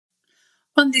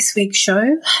On this week's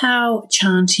show, how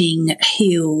chanting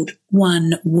healed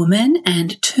one woman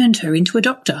and turned her into a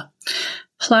doctor.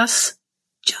 Plus,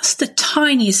 just the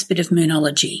tiniest bit of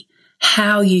moonology,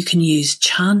 how you can use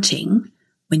chanting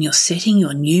when you're setting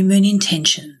your new moon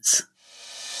intentions.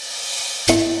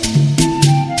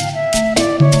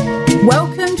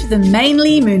 Welcome to the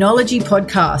Mainly Moonology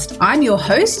podcast. I'm your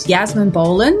host, Yasmin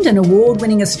Boland, an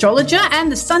award-winning astrologer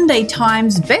and the Sunday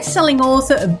Times best-selling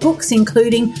author of books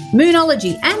including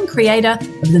Moonology and creator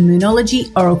of the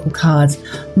Moonology Oracle cards.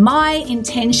 My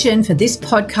intention for this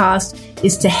podcast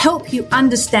is to help you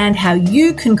understand how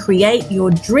you can create your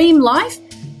dream life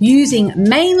using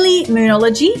mainly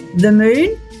Moonology, the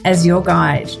moon, as your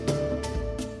guide.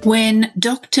 When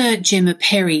Dr. Gemma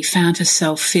Perry found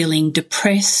herself feeling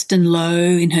depressed and low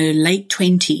in her late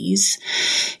 20s,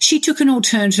 she took an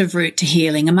alternative route to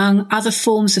healing. Among other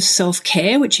forms of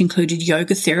self-care, which included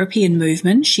yoga therapy and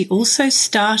movement, she also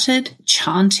started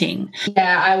chanting.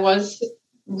 Yeah, I was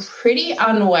pretty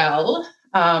unwell,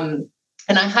 and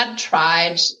I had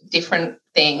tried different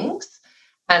things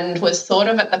and was sort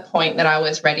of at the point that I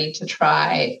was ready to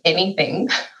try anything,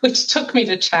 which took me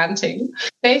to chanting.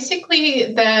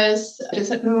 Basically, there's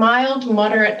mild,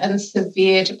 moderate, and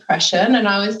severe depression, and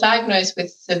I was diagnosed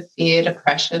with severe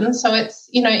depression. So it's,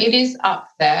 it is up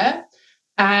there.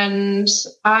 And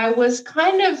I was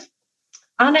kind of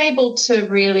unable to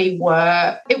really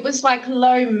work. It was like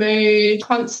low mood,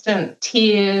 constant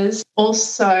tears,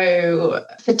 also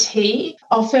fatigue.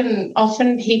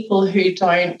 Often people who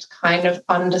don't kind of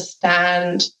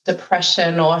understand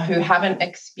depression or who haven't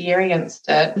experienced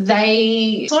it,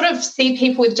 they sort of see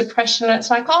people with depression and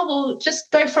it's like, oh, well, just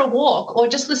go for a walk or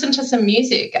just listen to some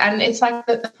music. And it's like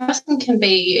that the person can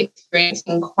be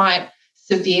experiencing quite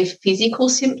severe physical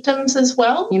symptoms as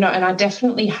well, and I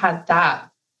definitely had that.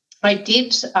 I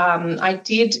did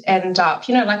end up,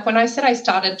 like when I said I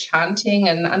started chanting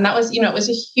and that was, it was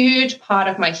a huge part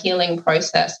of my healing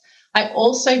process. I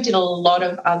also did a lot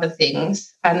of other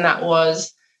things, and that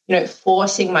was,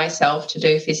 forcing myself to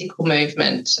do physical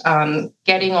movement,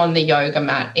 getting on the yoga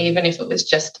mat, even if it was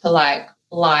just to like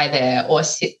lie there or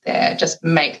sit there, just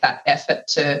make that effort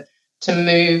to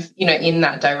move, in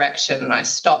that direction. I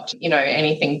stopped,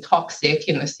 anything toxic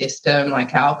in the system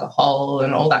like alcohol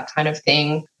and all that kind of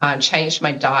thing. Changed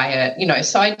my diet,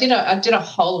 so I did a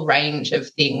whole range of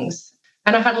things,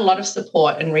 and I had a lot of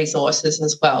support and resources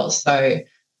as well. So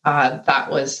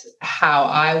that was how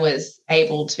I was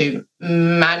able to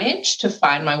manage to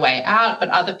find my way out. But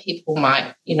other people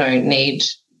might, need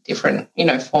different,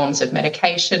 forms of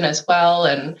medication as well.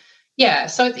 And yeah,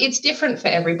 so it's different for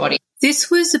everybody.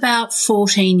 This was about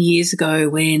 14 years ago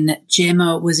when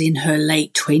Gemma was in her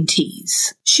late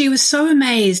 20s. She was so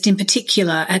amazed in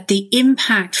particular at the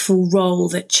impactful role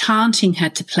that chanting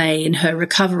had to play in her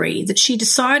recovery that she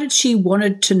decided she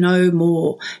wanted to know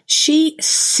more. She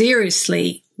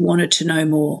seriously wanted to know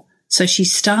more. So she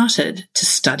started to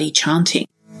study chanting.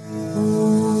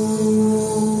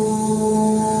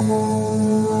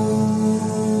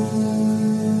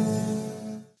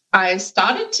 I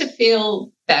started to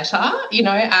feel better,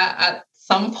 at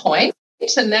some point.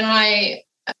 And then I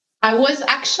was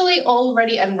actually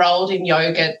already enrolled in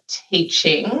yoga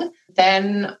teaching.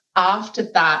 Then after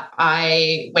that,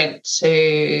 I went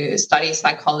to study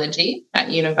psychology at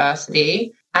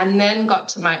university and then got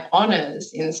to my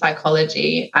honours in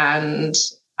psychology. And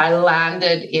I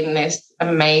landed in this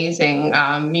amazing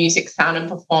music, sound and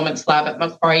performance lab at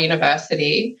Macquarie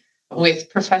University with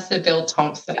Professor Bill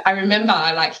Thompson. I remember,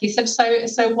 he said,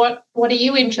 so what are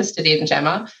you interested in,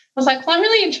 Gemma? I was like, well, I'm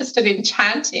really interested in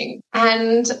chanting.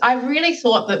 And I really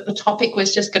thought that the topic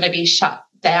was just going to be shut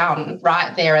down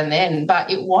right there and then, but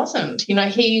it wasn't.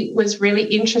 He was really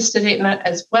interested in it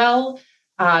as well.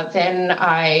 Then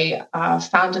I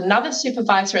found another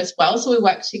supervisor as well. So we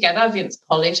worked together, Vince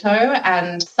Polito,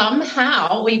 and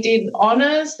somehow we did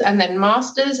honours and then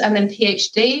masters and then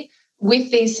PhD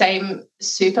with these same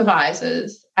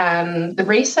supervisors. And the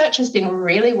research has been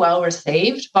really well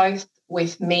received, both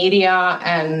with media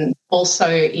and also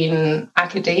in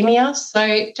academia. So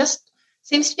it just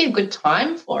seems to be a good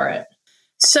time for it.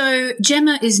 So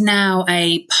Gemma is now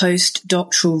a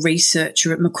postdoctoral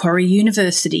researcher at Macquarie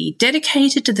University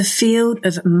dedicated to the field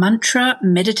of mantra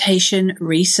meditation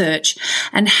research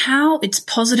and how its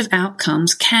positive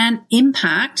outcomes can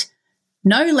impact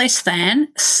no less than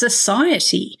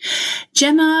society.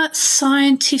 Gemma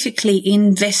scientifically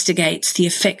investigates the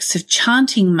effects of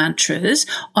chanting mantras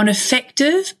on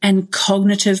affective and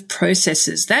cognitive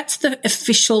processes. That's the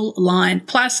official line.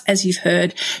 Plus, as you've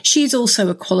heard, she's also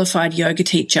a qualified yoga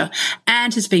teacher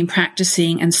and has been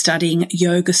practicing and studying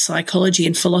yoga psychology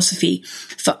and philosophy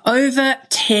for over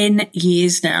 10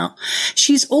 years now.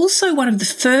 She's also one of the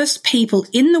first people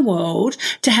in the world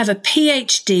to have a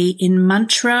PhD in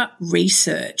mantra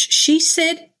research. She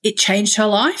said it changed her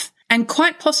life, and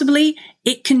quite possibly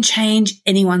it can change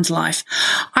anyone's life.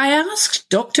 I asked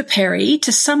Dr. Perry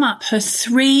to sum up her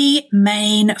 3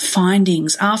 main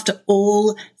findings after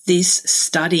all this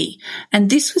study, and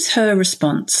this was her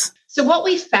response. So what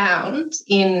we found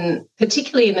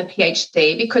particularly in the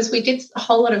PhD, because we did a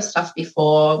whole lot of stuff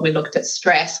before, we looked at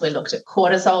stress, we looked at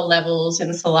cortisol levels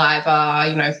in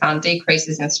saliva, found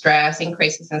decreases in stress,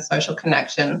 increases in social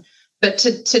connection. But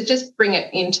to just bring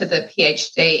it into the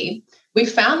PhD, we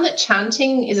found that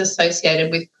chanting is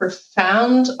associated with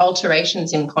profound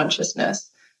alterations in consciousness.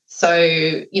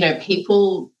 So,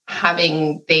 people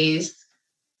having these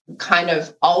kind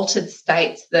of altered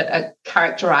states that are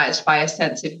characterized by a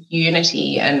sense of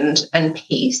unity and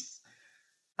peace.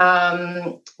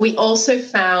 We also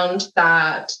found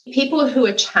that people who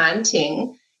are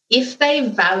chanting, if they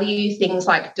value things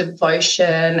like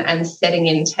devotion and setting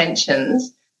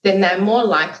intentions, then they're more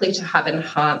likely to have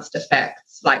enhanced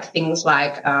effects, like things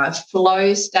like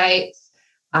flow states,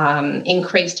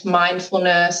 increased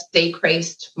mindfulness,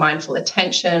 decreased mindful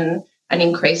attention, and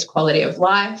increased quality of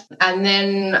life. And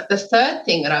then the third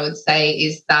thing that I would say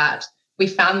is that we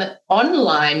found that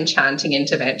online chanting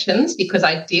interventions, because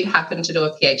I did happen to do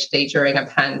a PhD during a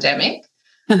pandemic,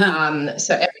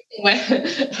 so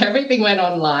everything went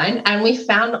online, and we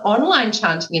found online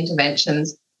chanting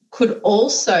interventions could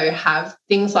also have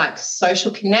things like social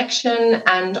connection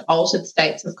and altered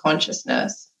states of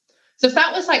consciousness. So if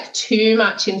that was like too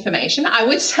much information, I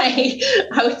would say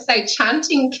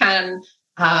chanting can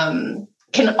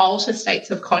alter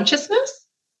states of consciousness,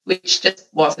 which just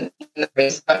wasn't in the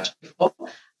research before.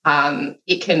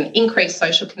 It can increase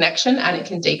social connection and it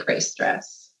can decrease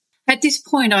stress. At this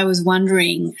point, I was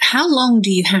wondering, how long do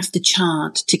you have to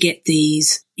chant to get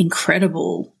these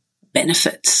incredible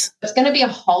benefits? There's going to be a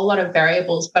whole lot of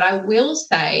variables, but I will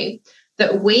say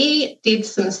that we did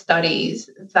some studies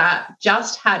that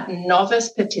just had novice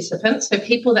participants, so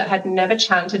people that had never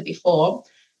chanted before,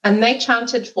 and they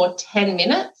chanted for 10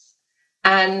 minutes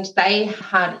and they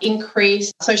had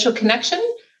increased social connection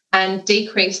and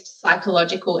decreased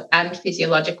psychological and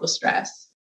physiological stress.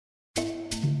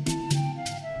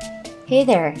 Hey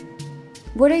there.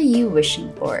 What are you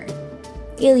wishing for?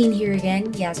 Aileen here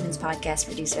again, Yasmin's podcast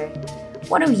producer.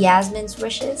 One of Yasmin's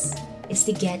wishes is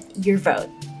to get your vote.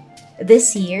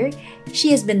 This year,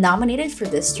 she has been nominated for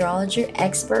the Astrologer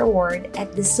Expert Award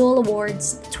at the Soul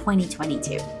Awards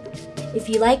 2022. If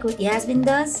you like what Yasmin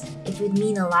does, it would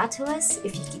mean a lot to us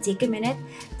if you could take a minute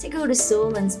to go to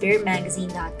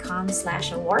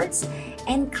soulandspiritmagazine.com/awards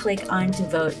and click on to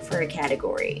vote for a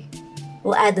category.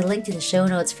 We'll add the link to the show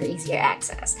notes for easier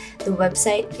access. The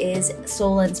website is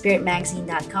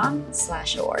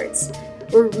soulandspiritmagazine.com/awards.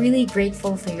 We're really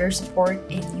grateful for your support,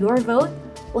 and your vote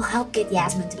will help get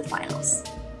Yasmin to the finals.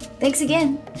 Thanks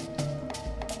again.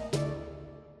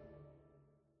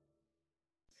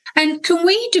 And can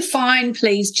we define,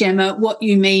 please, Gemma, what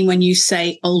you mean when you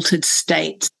say altered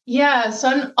states? Yeah,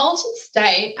 so an altered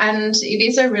state, and it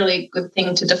is a really good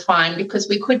thing to define, because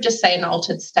we could just say an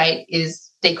altered state is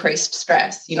decreased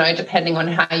stress, depending on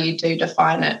how you do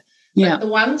define it. Yeah. But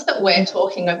the ones that we're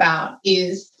talking about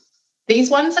these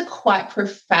ones are quite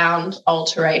profound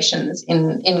alterations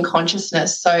in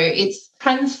consciousness. So it's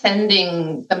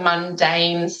transcending the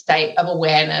mundane state of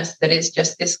awareness that is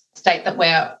just this state that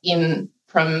we're in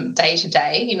from day to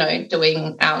day,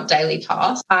 doing our daily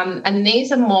tasks. And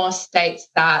these are more states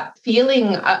that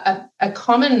feeling a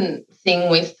common thing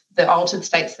with the altered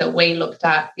states that we looked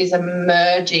at is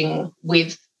emerging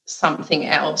with something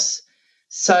else.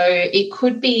 So it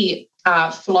could be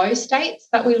flow states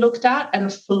that we looked at,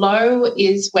 and flow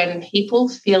is when people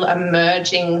feel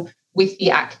emerging with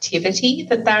the activity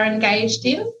that they're engaged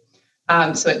in.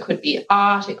 So it could be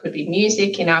art, it could be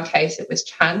music. In our case, it was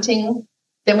chanting.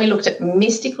 Then we looked at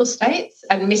mystical states,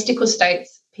 and mystical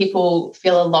states, people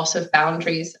feel a loss of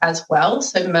boundaries as well.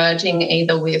 So merging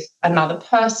either with another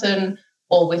person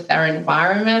or with their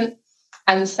environment.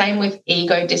 And same with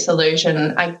ego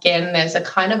dissolution. Again, there's a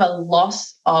kind of a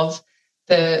loss of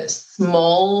the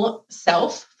small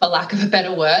self, for lack of a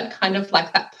better word, kind of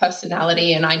like that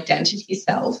personality and identity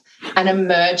self, and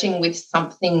emerging with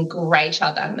something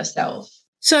greater than the self.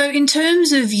 So in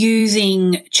terms of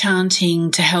using chanting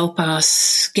to help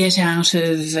us get out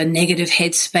of a negative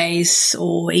headspace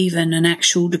or even an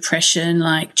actual depression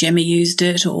like Gemma used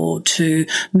it, or to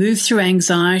move through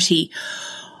anxiety,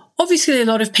 obviously a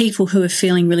lot of people who are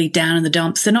feeling really down in the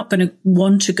dumps, they're not going to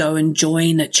want to go and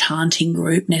join a chanting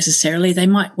group necessarily. They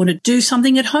might want to do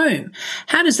something at home.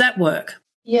 How does that work?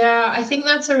 Yeah, I think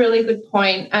that's a really good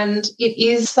point. And it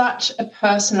is such a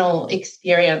personal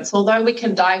experience. Although we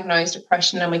can diagnose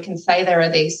depression and we can say there are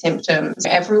these symptoms,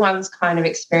 everyone's kind of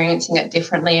experiencing it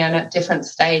differently and at different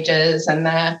stages, and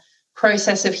their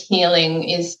process of healing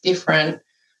is different.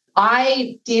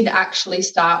 I did actually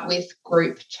start with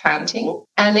group chanting,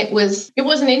 and it was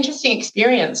an interesting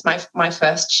experience, my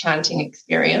first chanting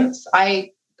experience.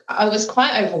 I was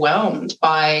quite overwhelmed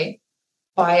by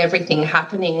everything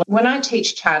happening. When I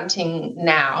teach chanting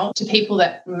now to people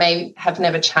that may have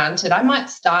never chanted, I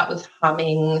might start with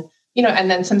humming,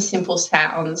 and then some simple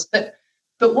sounds. But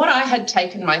what I had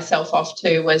taken myself off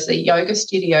to was a yoga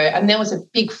studio, and there was a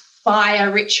big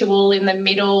fire ritual in the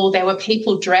middle. There were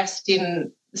people dressed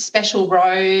in special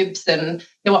robes, and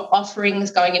there were offerings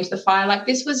going into the fire. Like,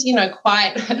 this was,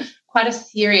 quite a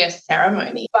serious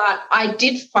ceremony. But I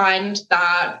did find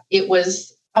that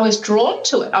I was drawn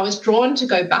to it. I was drawn to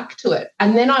go back to it.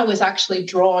 And then I was actually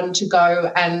drawn to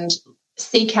go and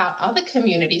seek out other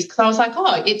communities, because I was like,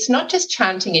 oh, it's not just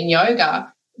chanting in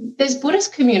yoga. There's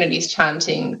Buddhist communities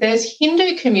chanting. There's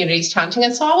Hindu communities chanting.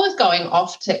 And so I was going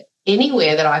off to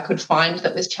anywhere that I could find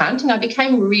that was chanting. I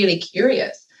became really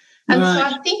curious. And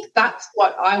right. So I think that's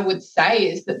what I would say,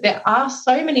 is that there are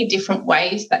so many different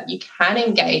ways that you can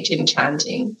engage in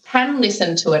chanting, can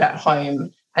listen to it at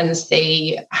home and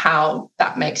see how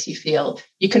that makes you feel.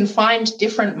 You can find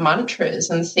different mantras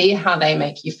and see how they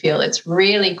make you feel. It's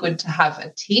really good to have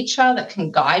a teacher that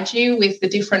can guide you with the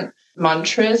different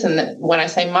mantras. And when I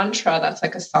say mantra, that's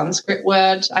like a Sanskrit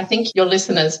word. I think your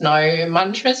listeners know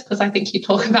mantras because I think you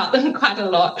talk about them quite a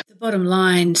lot. The bottom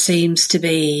line seems to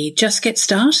be just get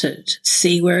started,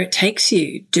 see where it takes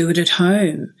you, do it at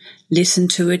home. Listen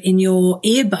to it in your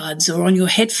earbuds or on your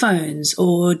headphones,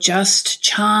 or just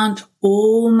chant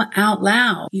Om out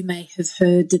loud. You may have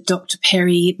heard that Dr.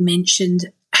 Perry mentioned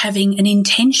having an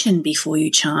intention before you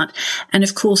chant. And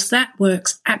of course, that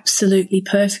works absolutely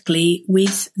perfectly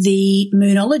with the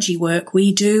Moonology work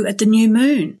we do at the new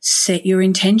moon. Set your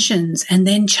intentions and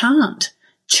then chant.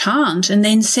 Chant and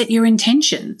then set your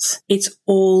intentions. It's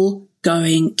all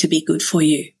going to be good for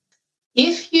you.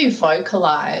 If you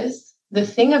vocalize, the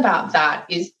thing about that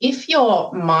is, if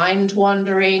you're mind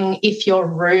wandering, if you're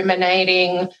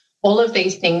ruminating, all of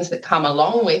these things that come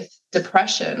along with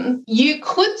depression, you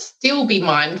could still be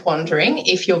mind wandering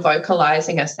if you're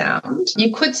vocalizing a sound.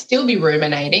 You could still be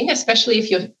ruminating, especially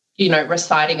if you're,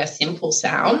 reciting a simple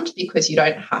sound, because you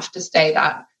don't have to stay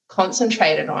that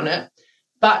concentrated on it.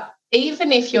 But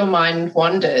even if your mind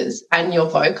wanders and you're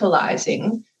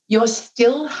vocalizing, you're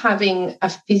still having a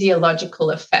physiological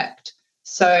effect.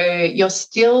 So you're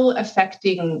still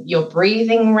affecting your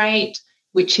breathing rate,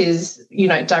 which is,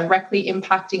 directly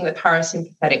impacting the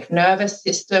parasympathetic nervous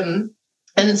system.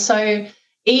 And so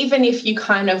even if you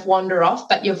kind of wander off,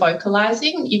 but you're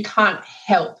vocalizing, you can't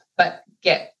help but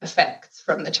get effects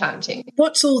from the chanting.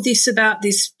 What's all this about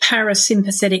this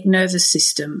parasympathetic nervous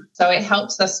system? So it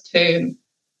helps us to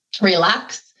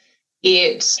relax.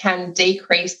 It can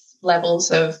decrease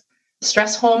levels of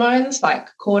stress hormones like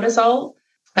cortisol.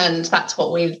 And that's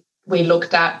what we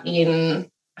looked at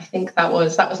in, I think that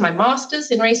was my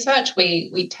master's in research.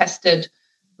 We tested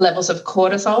levels of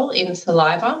cortisol in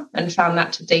saliva and found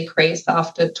that to decrease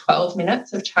after 12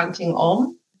 minutes of chanting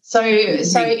Om. So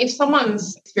if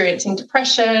someone's experiencing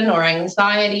depression or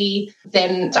anxiety,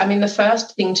 then, the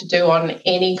first thing to do on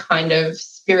any kind of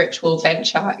spiritual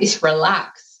venture is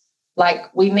relax.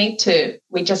 Like, we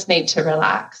just need to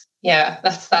relax. Yeah,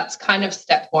 that's kind of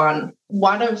step one.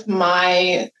 One of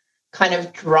my kind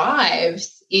of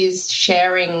drives is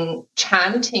sharing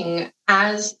chanting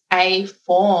as a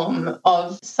form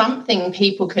of something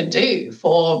people can do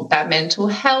for their mental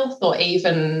health, or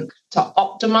even to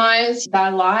optimize their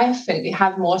life and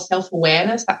have more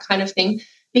self-awareness, that kind of thing.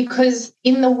 Because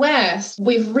in the West,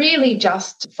 we've really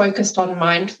just focused on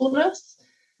mindfulness.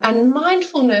 And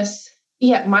mindfulness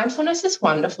is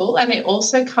wonderful, and it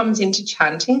also comes into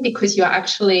chanting, because you're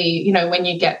actually, when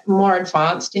you get more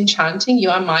advanced in chanting,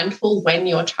 you are mindful when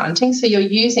you're chanting, so you're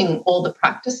using all the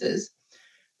practices.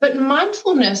 But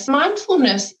mindfulness,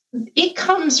 it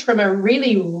comes from a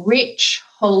really rich,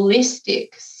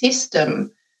 holistic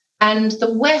system, and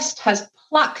the West has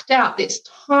plucked out this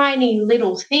tiny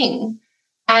little thing,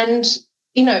 and,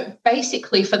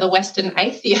 basically for the Western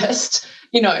atheist,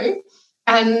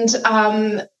 And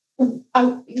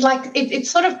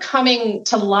it's sort of coming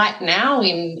to light now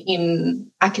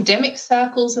in academic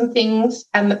circles and things,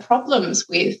 and the problems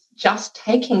with just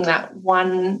taking that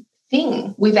one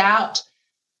thing without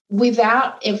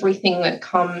everything that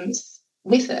comes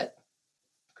with it.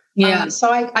 Yeah. So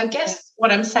I guess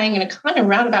what I'm saying in a kind of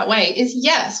roundabout way is,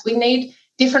 yes, we need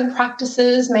different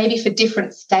practices, maybe for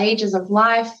different stages of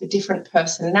life, for different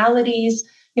personalities.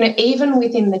 Even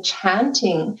within the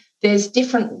chanting, there's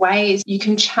different ways you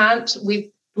can chant with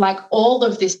like all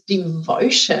of this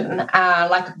devotion,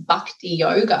 like bhakti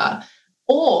yoga,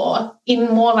 or in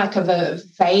more like of a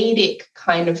Vedic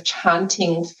kind of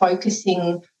chanting,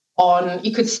 focusing on,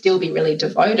 you could still be really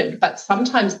devoted, but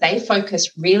sometimes they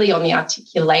focus really on the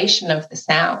articulation of the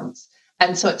sounds.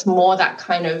 And so it's more that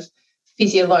kind of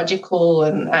physiological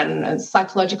and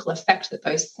psychological effect that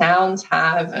those sounds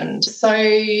have. And so,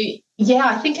 yeah,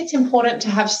 I think it's important to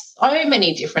have so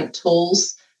many different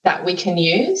tools that we can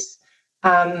use.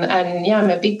 And yeah, I'm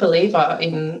a big believer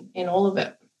in all of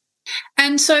it.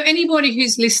 And so anybody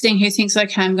who's listening who thinks,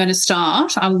 okay, I'm going to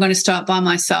start by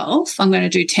myself. I'm going to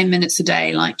do 10 minutes a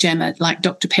day, like Gemma, like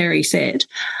Dr. Perry said.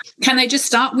 Can they just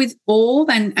start with Om?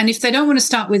 And if they don't want to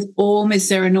start with Om, is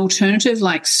there an alternative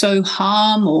like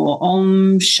Soham or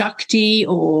Om Shakti,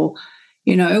 or,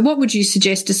 what would you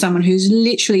suggest to someone who's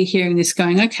literally hearing this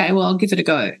going, okay, well, I'll give it a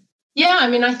go? Yeah, I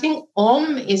mean, I think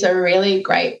Om is a really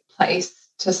great place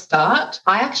to start.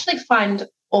 I actually find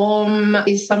Om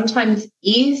is sometimes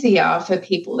easier for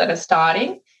people that are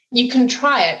starting. You can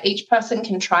try it. Each person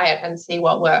can try it and see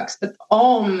what works. But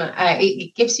Om,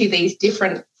 it gives you these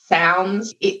different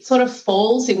sounds. It sort of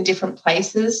falls in different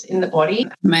places in the body.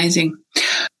 Amazing.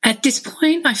 At this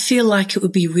point, I feel like it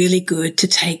would be really good to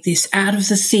take this out of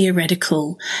the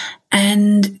theoretical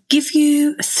and give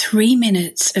you 3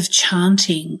 minutes of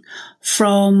chanting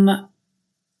from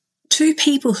two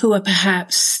people who are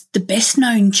perhaps the best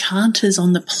known chanters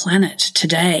on the planet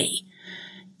today,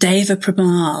 Deva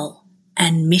Premal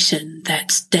and Mitten.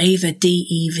 That's Deva,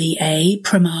 D-E-V-A,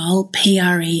 Premal,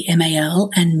 P-R-E-M-A-L,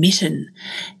 and Mitten,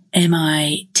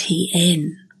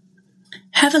 M-I-T-N.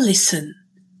 Have a listen.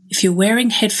 If you're wearing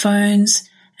headphones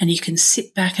and you can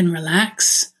sit back and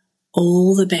relax,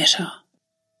 all the better.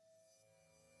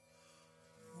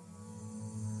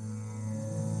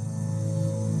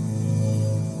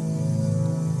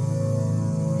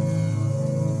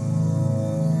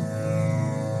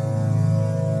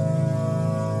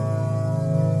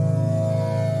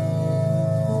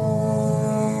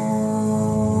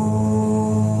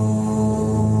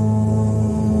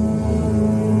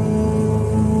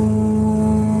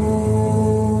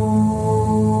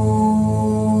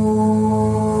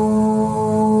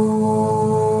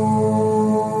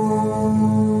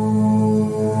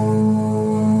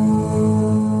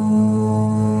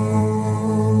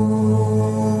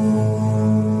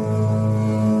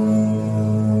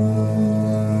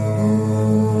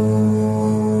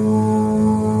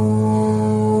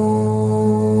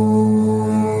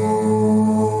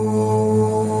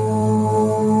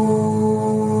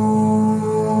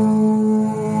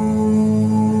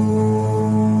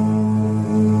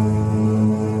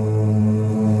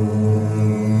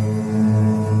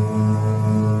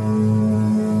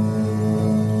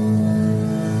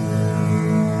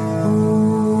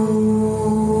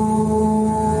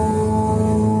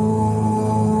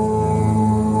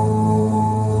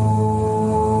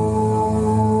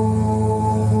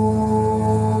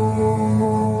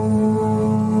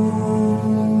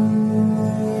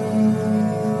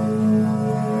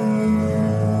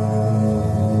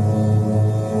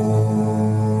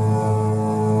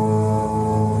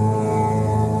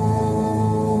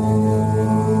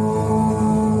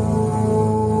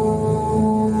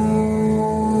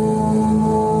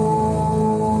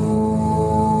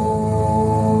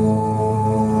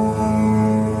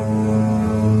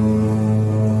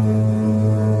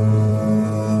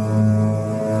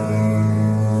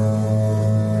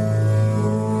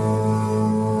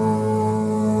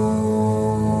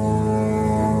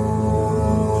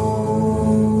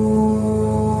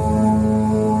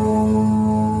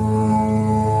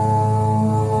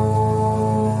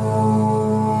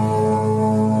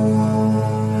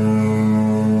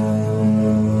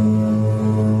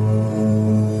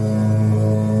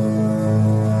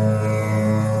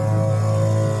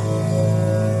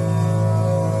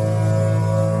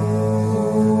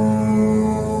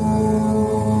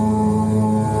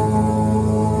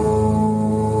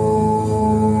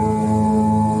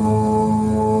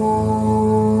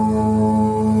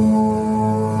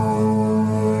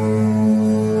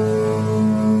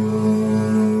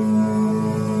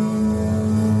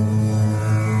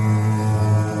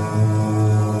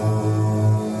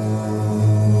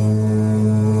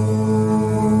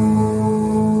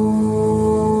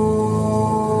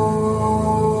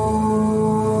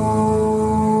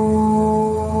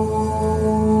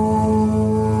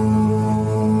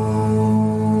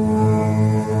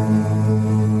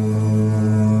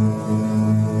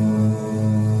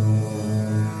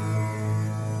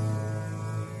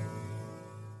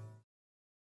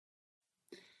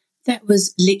 That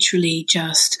was literally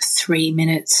just 3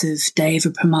 minutes of Deva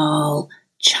Premal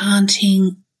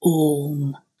chanting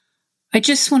Om. I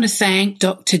just want to thank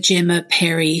Dr. Gemma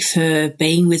Perry for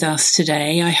being with us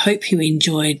today. I hope you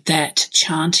enjoyed that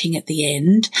chanting at the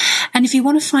end. And if you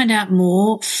want to find out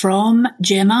more from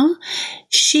Gemma,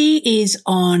 she is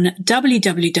on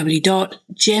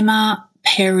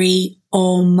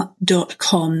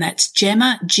www.gemmaperryom.com. That's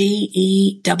Gemma,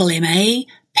 Gemma,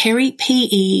 Perry,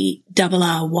 Perry,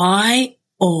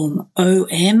 Om.com.